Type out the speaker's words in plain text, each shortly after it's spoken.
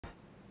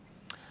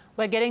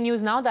We're getting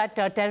news now that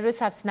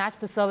terrorists have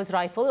snatched the service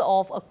rifle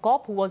of a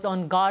cop who was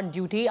on guard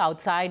duty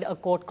outside a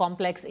court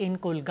complex in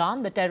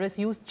Kulgam. The terrorists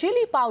used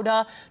chili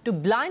powder to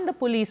blind the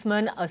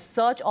policeman. A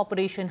search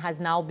operation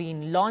has now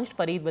been launched.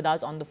 Fareed with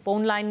us on the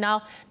phone line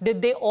now.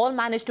 Did they all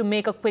manage to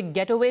make a quick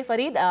getaway,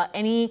 Fareed?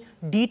 Any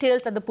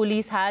details that the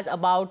police has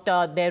about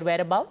their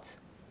whereabouts?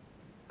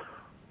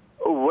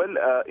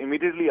 Well,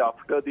 immediately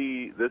after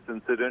this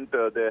incident,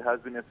 there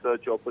has been a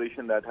search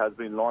operation that has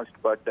been launched.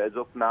 But as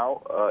of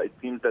now, it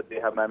seems that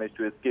they have managed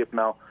to escape.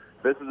 Now,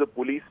 this is a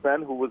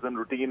policeman who was on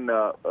routine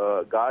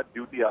guard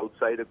duty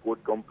outside a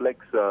court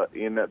complex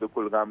in the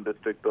Kulgam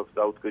District of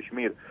South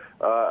Kashmir.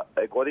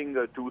 According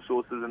to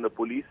sources in the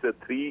police,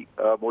 three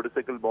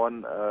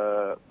motorcycle-borne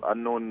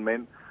unknown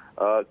men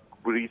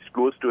reached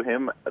close to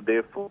him. They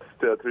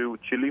first threw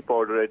chili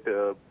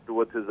powder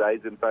towards his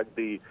eyes. In fact,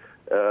 the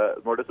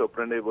modus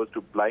operandi was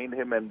to blind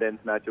him and then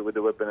snatch away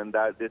the weapon, and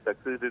that they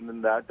succeeded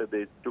in that.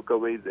 They took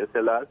away his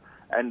SLR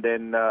and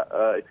then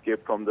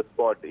escaped from the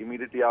spot.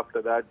 Immediately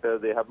after that,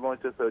 they have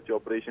launched a search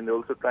operation. They're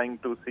also trying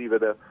to see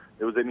whether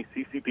there was any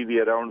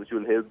CCTV around which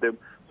will help them.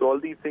 So all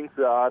these things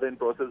are in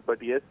process,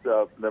 but yes,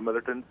 the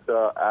militants,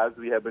 as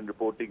we have been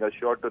reporting, are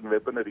short on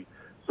weaponry.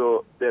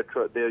 So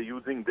they're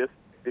using this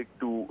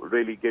to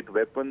really get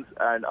weapons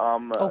and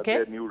arm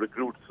their new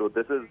recruits. So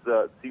this is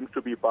seems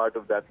to be part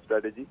of that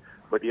strategy.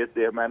 But yes,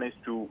 they have managed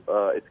to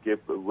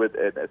escape with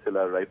an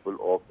SLR rifle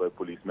of a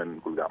policeman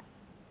in Kulgam.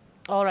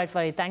 All right,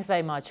 Fareed. Thanks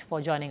very much for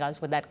joining us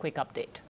with that quick update.